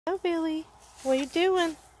Oh, Billy, what are you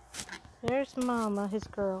doing? There's Mama, his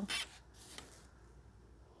girl.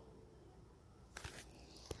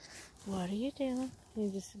 What are you doing? You're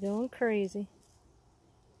just going crazy.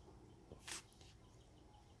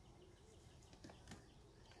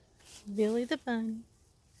 Billy the bunny.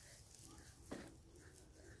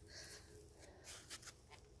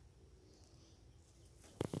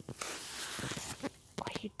 What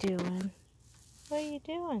are you doing? What are you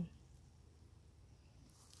doing?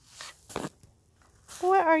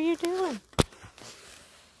 What are you doing?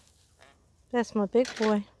 That's my big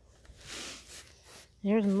boy.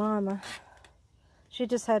 There's Mama. She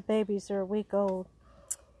just had babies. They're a week old.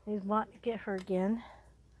 He's wanting to get her again.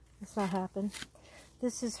 It's not happened.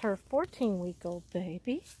 This is her 14-week-old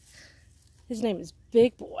baby. His name is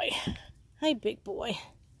Big Boy. Hi, Big Boy.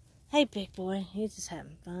 Hey, Big Boy. He's just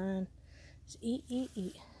having fun. Just eat, eat,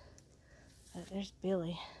 eat. There's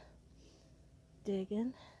Billy.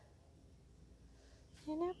 Digging.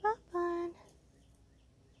 And they're fun.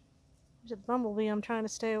 There's a bumblebee I'm trying to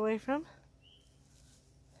stay away from.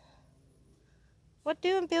 What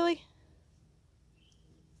doing, Billy?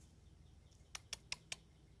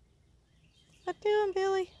 What doing,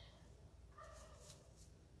 Billy?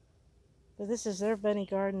 But this is their bunny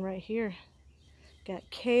garden right here. Got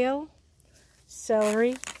kale,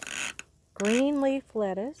 celery, green leaf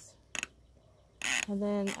lettuce, and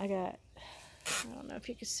then I got, I don't know if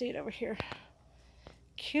you can see it over here,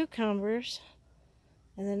 cucumbers,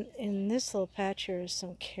 and then in this little patch here is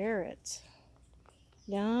some carrots.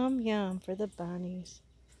 Yum, yum for the bunnies.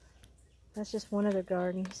 That's just one of their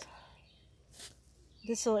gardens.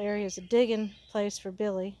 This little area is a digging place for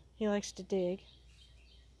Billy. He likes to dig.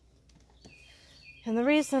 And the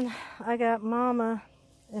reason I got Mama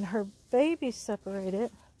and her baby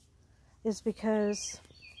separated is because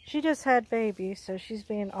she just had babies, so she's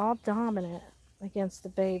being all dominant against the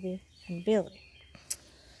baby and Billy.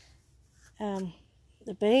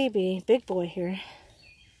 The baby, Big Boy here,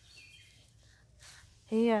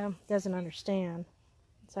 he doesn't understand,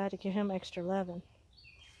 so I had to give him extra loving.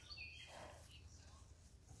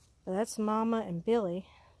 But that's Mama and Billy.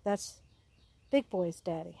 That's Big Boy's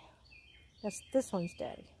daddy. That's this one's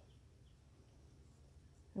daddy.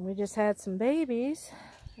 And we just had some babies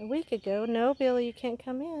a week ago. No, Billy, you can't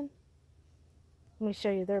come in. Let me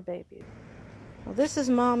show you their babies. Well, this is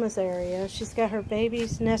Mama's area. She's got her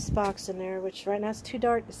baby's nest box in there, which right now it's too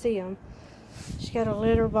dark to see them. She's got a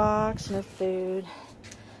litter box and a food.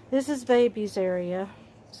 This is baby's area.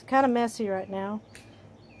 It's kind of messy right now,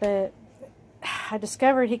 but I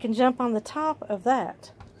discovered he can jump on the top of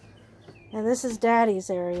that. And this is Daddy's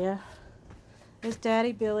area. This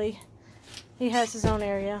Daddy Billy, he has his own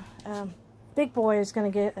area. Big Boy is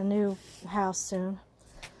going to get a new house soon.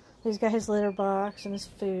 He's got his litter box and his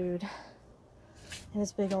food and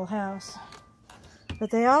his big old house.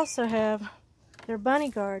 But they also have their bunny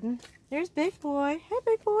garden. There's Big Boy. Hey,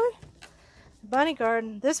 Big Boy. Bunny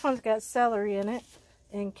garden. This one's got celery in it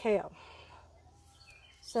and kale.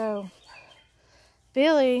 So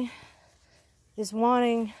Billy is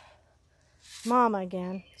wanting Mama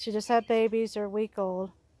again. She just had babies. They're a week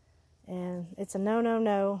old. And it's a no, no,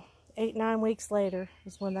 no. 8-9 weeks later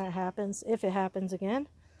is when that happens. If it happens again.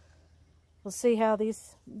 We'll see how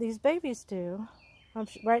these babies do.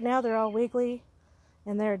 Right now they're all wiggly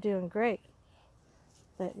and they're doing great.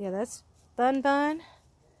 But yeah, that's Bun Bun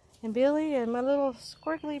and Billy and my little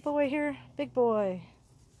squirgly boy here, Big Boy.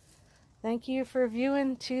 Thank you for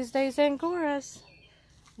viewing Tuesday's Angoras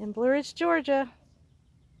in Blue Ridge, Georgia.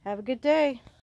 Have a good day.